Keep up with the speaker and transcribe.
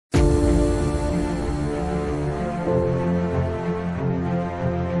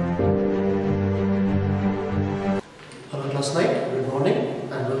Hello class 9, good morning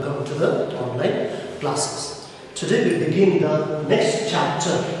and welcome to the online classes. Today we begin the next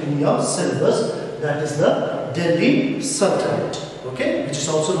chapter in your syllabus, that is the Delhi Sultanate, okay, which is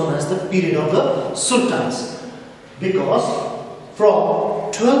also known as the period of the Sultans, because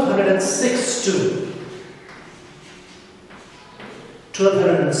from 1206 to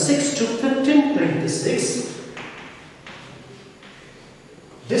 1526,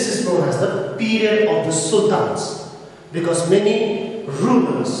 this is known as the period of the Sultans, because many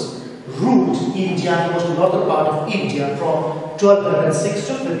rulers ruled India, most northern part of India, from 1206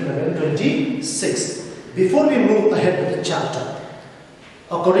 to 1526. Before we move ahead with the chapter,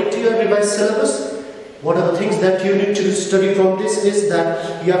 according to your revised syllabus, what are the things that you need to study from this is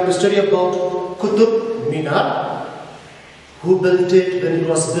that you have to study about Qutub Minar, who built it, when it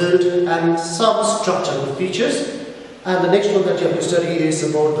was built, and some structural features. And the next one that you have to study is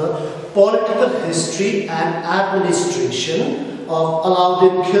about the political history and administration of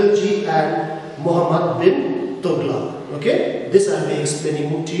Alauddin Khilji and Muhammad bin Tughlaq. Okay, this I will be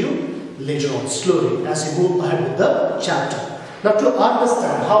explaining to you later on slowly as we move ahead with the chapter. Now, to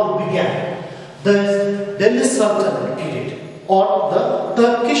understand how it began, the Delhi Sultanate period, or the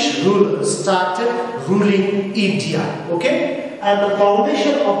Turkish rulers started ruling India. Okay, and the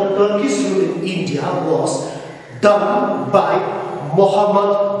foundation of the Turkish rule in India was done by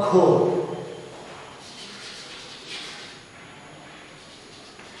Muhammad Ghor.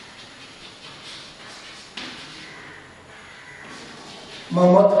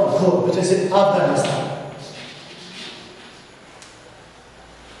 Muhammad Ghor, which is in Afghanistan.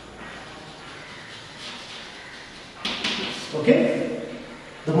 Okay,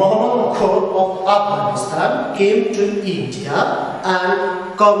 the Muhammad Ghor of Afghanistan came to India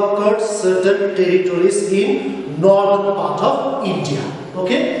and conquered certain territories in northern part of India.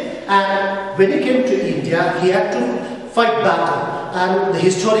 Okay, and when he came to India, he had to fight battle. And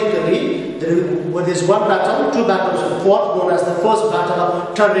historically, there is one battle, two battles were fought, known as the first battle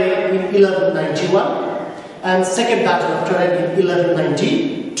of Taray in 1191 and second battle of Taray in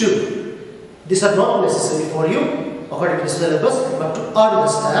 1192. These are not necessary for you according to the syllabus, but to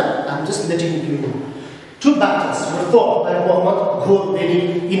understand, I am just letting you know. Two battles were fought by Muhammad Ghor when he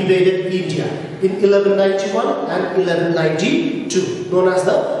invaded India in 1191 and 1192, known as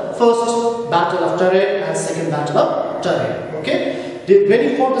the first battle of Taray and second battle of Taray. Okay, when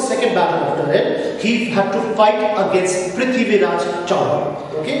he fought the second battle of Taray, he had to fight against Prithviraj Chauhan.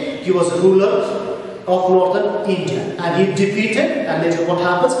 Okay, he was a ruler of northern India and he defeated, and later what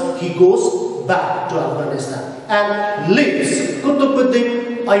happens? He goes back to Afghanistan and leaves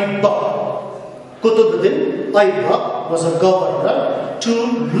Qutbuddin Aibak. Qutbuddin Aibak was a governor to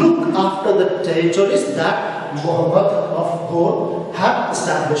look after the territories that Muhammad of Ghor had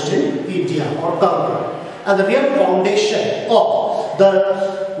established in India or conquered. And the real foundation of the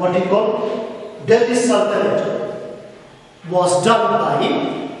Delhi Sultanate was done by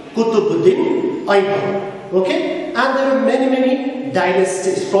Qutbuddin Aibak. Okay, and there were many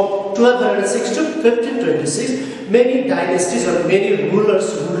dynasties from 1206 to 1526. Many dynasties or many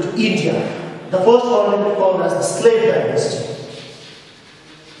rulers ruled India. The first one is called as the slave dynasty.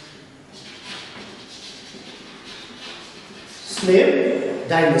 Slave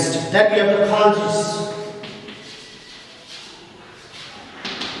dynasty. Then we have the Khaljis.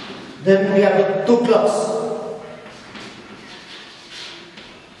 Then we have the Tughlaqs,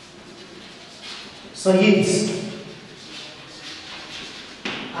 Sayyids,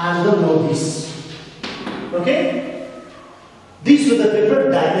 and the Lodis. Okay? These were the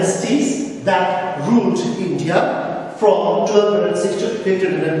different dynasties that ruled India from 1206 to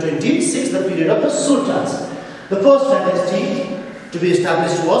 1526, the period of the Sultans. The first dynasty to be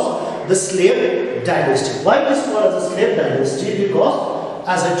established was the slave dynasty. Why this was a slave dynasty? Because,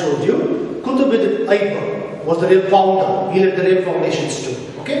 as I told you, Qutbuddin Aibak was the real founder. He laid the real foundations too.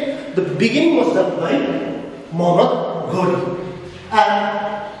 Okay? The beginning was done by Muhammad Ghori. And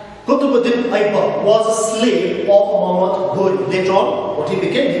Qutbuddin Aibak was a slave of Muhammad Ghori. Later on, what he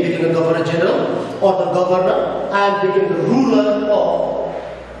became? He became a governor general or the governor and became the ruler of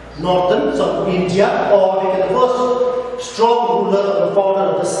northern India, or became the first strong ruler or the founder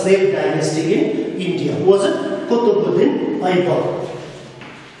of the slave dynasty in India. Who was it? Qutbuddin Aibak.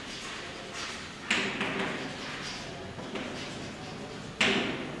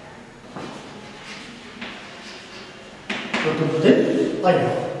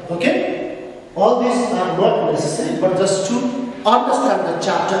 Okay, all these are not necessary, but just to understand the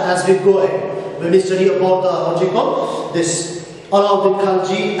chapter as we go ahead. When we study about the this Alauddin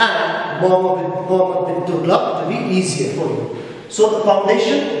Khalji and Muhammad bin Tughlaq to be easier for you. So the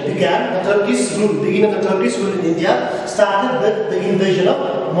foundation began, the Turkish rule, beginning of the Turkish rule in India started with the invasion of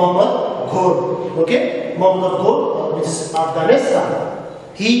Muhammad Ghor. Okay, Muhammad Ghor, which is Afghanistan.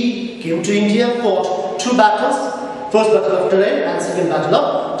 He came to India, fought two battles, first battle of Tere and second battle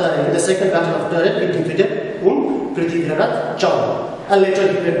of Tere. In the second battle of Tere, he defeated Prithviraj Chauhan. And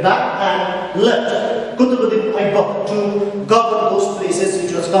later he went back and left Qutbuddin Aibak to govern those places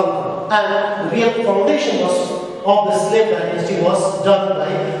which was conquered. And the real foundation of the slave dynasty was done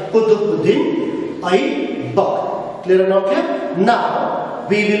by Qutbuddin Aibak. Clear and okay? Now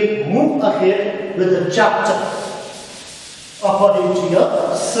we will move ahead with the chapter according to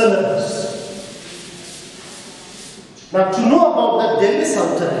your syllabus. Now, to know about the Delhi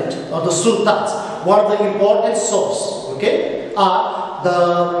Sultanate or the Sultans, one of the important sources, okay, are the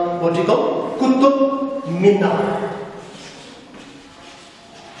what you call Qutb Minar.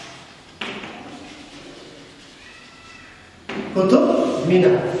 Qutb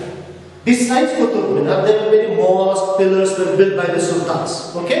Minar. Besides Qutb Minar, there were many mosques, pillars were built by the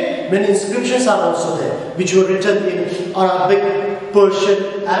Sultans. Okay, many inscriptions are also there, which were written in Arabic,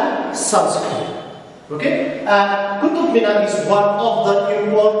 Persian, and Sanskrit. Okay, and Qutb Minar is one of the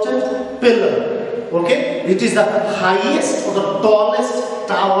important pillar. Okay, it is the highest or the tallest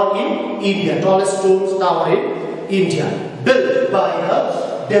tower in India, tallest stone tower in India, built by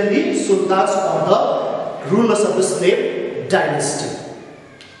the Delhi Sultans or the rulers of the slave dynasty.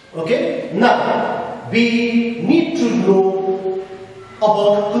 Okay, now we need to know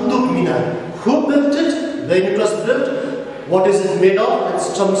about Qutb Minar. Who built it, when it was built, what is it made of, and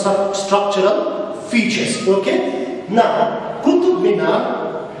some structural features. Okay, now Qutb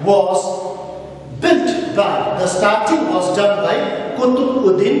Minar was built by, the starting was done by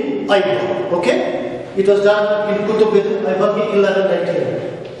Qutbuddin Aibak. Okay, it was done in Qutbuddin Aibak in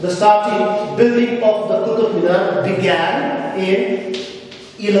 1199. The starting building of the Qutb Minar began in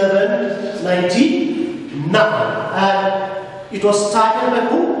 1199, and it was started by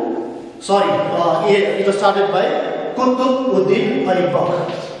who? Sorry, it was started by Qutbuddin Aibak.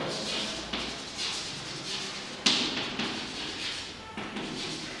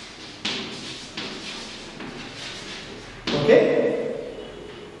 Okay,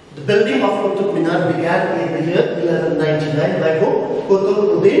 the building of Qutb Minar began in the year 1199 by who?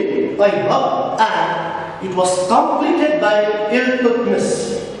 Qutbuddin Aibak, and it was completed by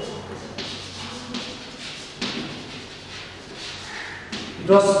Iltutmish. It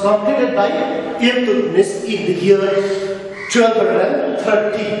was completed by Iltutmish in the year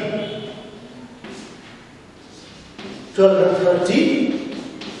 1230. 1230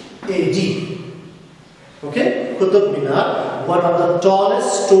 AD. Okay, Qutb Minar, one of the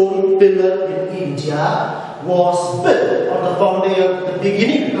tallest stone pillar in India, was built, or the foundation, the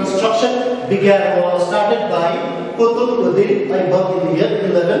beginning construction was started by Qutbuddin Aibak in the year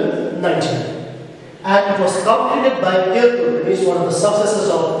 1199, and it was completed by Iltutmish, one of the successors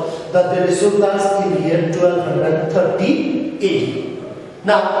of the Delhi Sultans, in the year 1230 AD.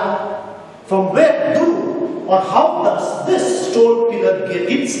 Now, from where or how does this stone pillar get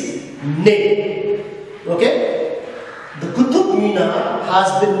its name? Okay, the Qutb Minar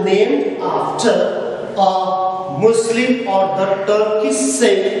has been named after a Muslim or the Turkish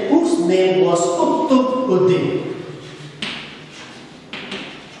saint whose name was Qutbuddin.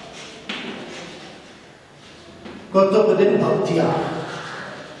 Qutbuddin Bhaktiyar.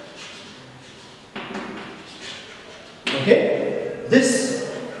 Okay, this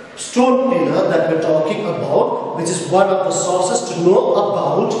stone pillar that we're talking about, which is one of the sources to know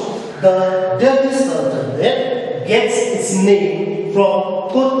about the Delhi Sultanate, gets its name from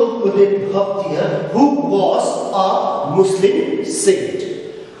Qutbuddin Bhaktiyar, who was a Muslim saint.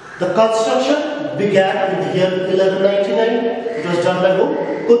 The construction began in the year 1199. It was done by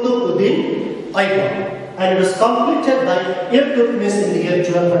Qutbuddin Aibak, and it was completed by Iltutmish in the year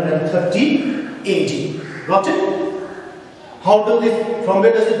 1230 AD. Got it? From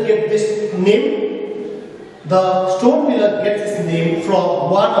where does it get this name? The stone pillar gets its name from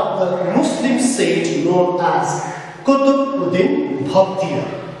one of the Muslim saints known as Qutbuddin Bhaktiyar.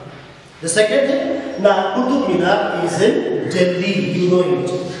 The second thing, now Qutb Minar is in Delhi, you know it.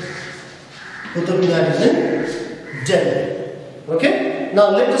 Qutb Minar is in Delhi. Okay?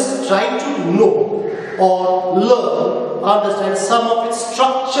 Now let us try to know or learn, understand some of its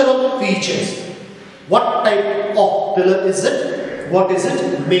structural features. What type of pillar is it? What is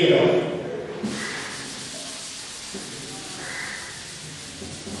it made of?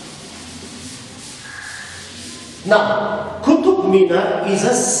 Now, Qutb Minar is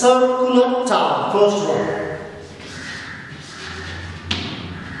a circular tower, first one.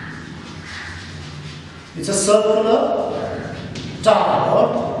 It's a circular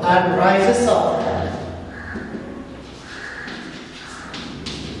tower and rises up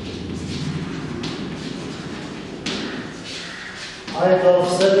height of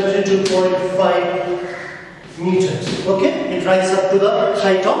 72.5 meters. Okay, it rises up to the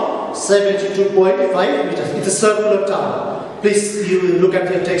height of 72.5 meters. It's a circular tower. Please you look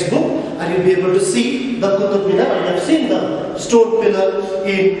at your textbook and you'll be able to see the Qutub Minar. I have seen the stone pillar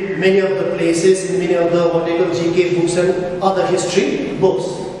in many of the places, in many of the whatever GK books and other history books.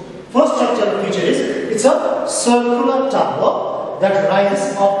 First structural feature is it's a circular tower that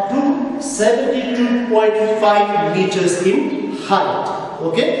rises up to 72.5 meters in height.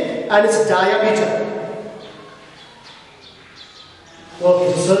 Okay, and its diameter.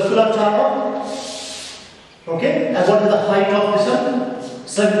 Okay, circular tower. Okay, and what is the height of this one?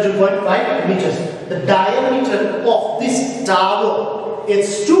 72.5 meters. The diameter of this tower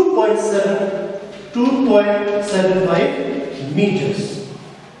is 2.75 meters.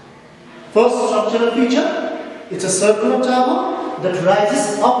 First structural feature, it's a circular tower that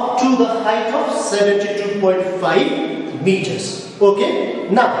rises up to the height of 72.5 meters. Okay,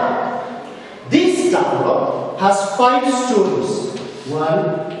 now this tower has 5 stories.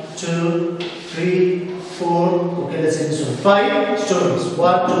 1, 2, 3, 4. Okay, let's say this one. 5 stories.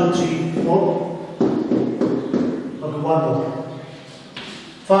 1, 2, 3, 4. Okay, one more.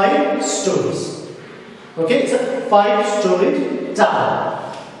 5 stories. Okay, it's a 5-story tower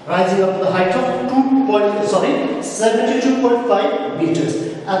rising up to the height of 72.5 meters,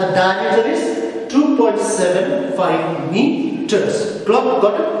 and the diameter is 2.75 meters.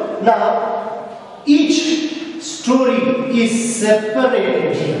 Got it? Now, each story is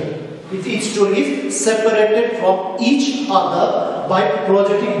separated here. Each story is separated from each other by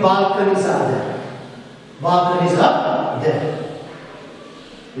projecting balconies are there. Balconies are there.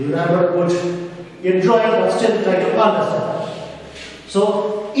 You never put in drawing, but still try to understand.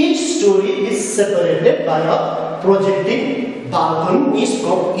 So each story is separated by a projecting balconies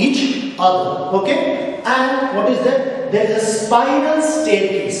from each other. Okay? And what is that? There is a spiral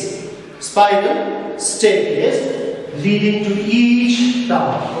staircase. Spiral staircase leading to each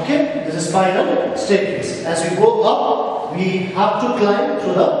tower. Okay? There is a spiral staircase. As we go up, we have to climb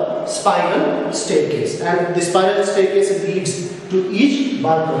through the spiral staircase. And the spiral staircase leads to each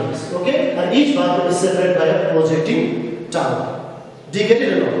balconies. Okay? And each balcony is separated by a projecting tower. Do you get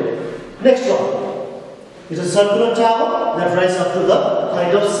it or not? Next one. It's a circular tower that rises up to the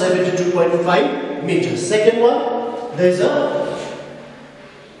height of 72.5 meters. Second one, there is a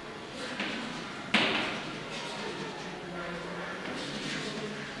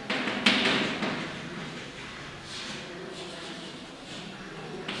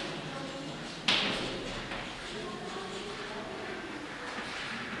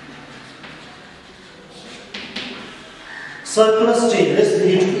circular stairways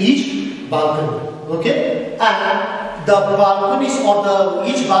lead to each balcony. Okay, and the balconies or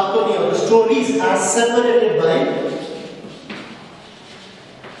each balcony or the stories are separated by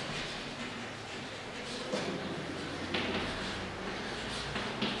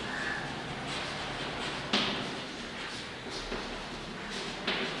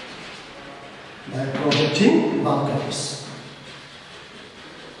projecting balconies.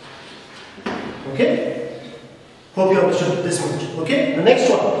 Okay. Hope you understood this much. Okay, the next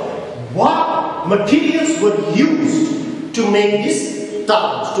one. What materials were used to make this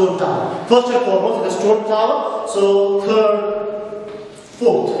tower, stone tower? First and foremost, the stone tower. So, third,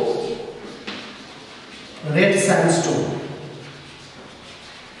 fourth, red sandstone,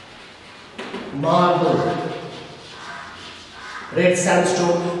 marble, red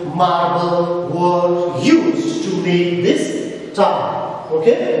sandstone, marble were used to make this tower.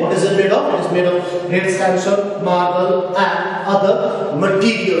 Okay, what is it made of? It is made of red sandstone, marble and other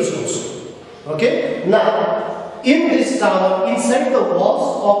materials also. Okay, now in this tower, inside the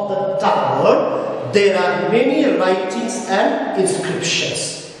walls of the tower, there are many writings and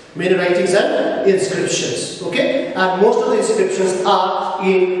inscriptions. Many writings and inscriptions. Okay, and most of the inscriptions are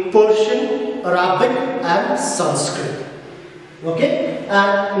in Persian, Arabic and Sanskrit. Okay,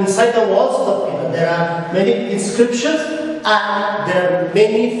 and inside the walls of the pillar, there are many inscriptions. And there are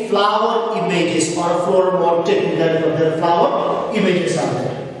many flower images or floral motif. There are flower images are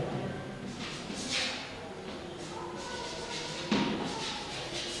there.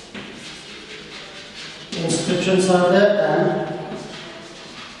 Inscriptions are there and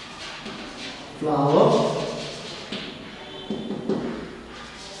flower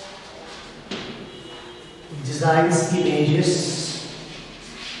designs, images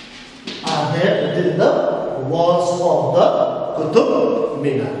are there within the walls of the Qutub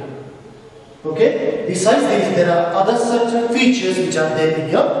Minar. Okay. Besides these, there are other certain features which are there in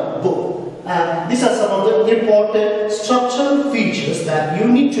your book. And these are some of the important structural features that you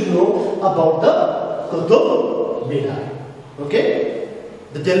need to know about the Qutub Minar. Okay.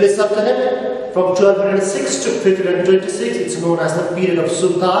 The Delhi Sultanate from 1206 to 1526, it's known as the period of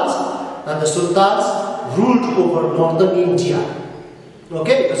Sultans, and the Sultans ruled over northern India.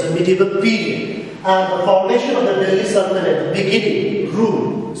 Okay, it was a medieval period, and the foundation of the Delhi Sultanate, the beginning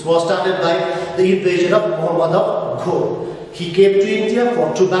rule, was started by the invasion of Muhammad of Ghor. He came to India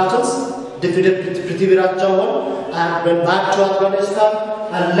for 2 battles, defeated Prithviraj Chauhan, and went back to Afghanistan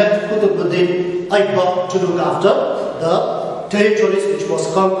and left Qutbuddin Aibak to look after the territories which was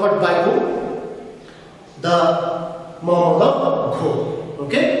conquered by who? The Muhammad of Ghor.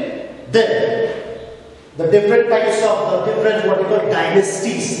 Okay? Then the different types of the different what we call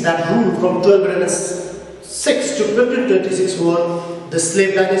dynasties that ruled from 1206 to 1526 were the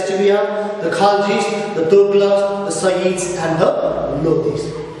slave dynasty we have, the Khaljis, the Tughlaqs, the Sayyids and the Lodhis.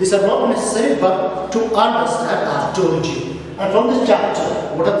 These are not necessary, but to understand I have told you. And from this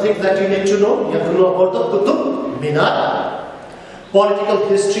chapter, what are things that you need to know? You have to know about the Qutub Minar, political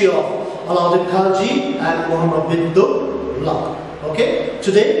history of Alauddin Khalji and Muhammad bin Tughlaq. Okay,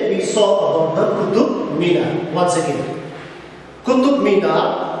 today we saw about the Qutub Minar. Once again, Qutub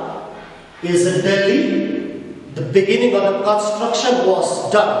Minar is in Delhi. The beginning of the construction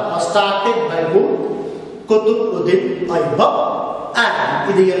was done or started by who? Qutbuddin Aibak,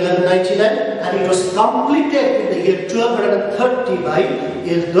 and in the year 1199, and it was completed in the year 1230 by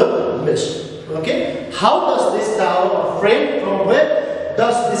Iltutmish. Okay, how does this tower or frame, from where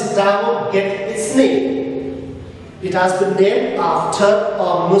does this tower get its name? It has been named after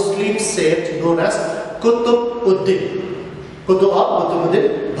a Muslim saint known as Qutbuddin.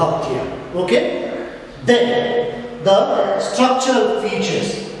 Qutbuddin Bhaktiya. Okay? Then the structural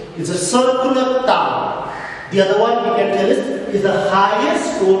features. It's a circular tower. The other one we can tell is the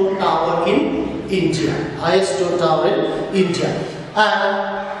highest stone tower in India. Highest stone tower in India.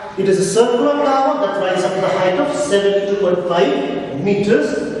 And it is a circular tower that rises up to the height of 72.5 meters.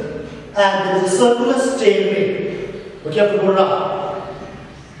 And there is a circular stairway. But you have to go around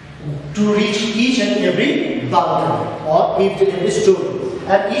to reach each and every balcony or each and every story.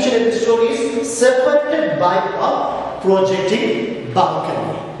 And each and every story is separated by a projecting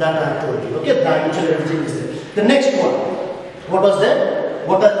balcony that I have told you. Okay, dimension, everything is there. The next one, what was there?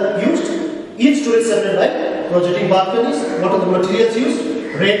 What are used? Each story is separated by projecting balconies. What are the materials used?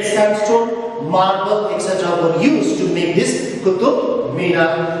 Red sandstone, marble, etc. were used to make this Qutub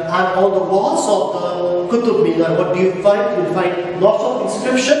Minar. And on the walls of the Qutub Minar, what do you find? You will find lots of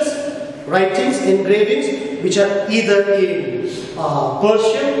inscriptions, writings, engravings, which are either in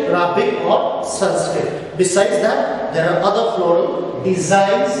Persian, Arabic or Sanskrit. Besides that, there are other floral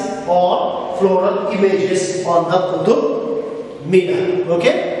designs or floral images on the Qutub Minar.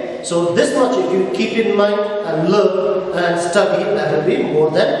 Okay? So this much if you keep in mind and learn and study, that will be more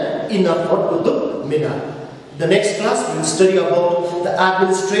than enough for Qutub Minar. The next class we will study about the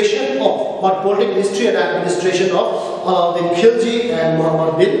administration of, political history and administration of Alauddin Khilji and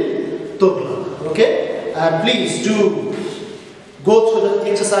Muhammad bin Tughlaq. Okay? And please do go through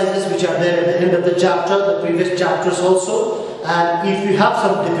the exercises which are there at the end of the chapter, the previous chapters also. And if you have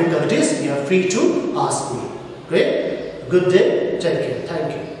some difficulties, you are free to ask me. Great? Good day. Take care.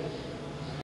 Thank you.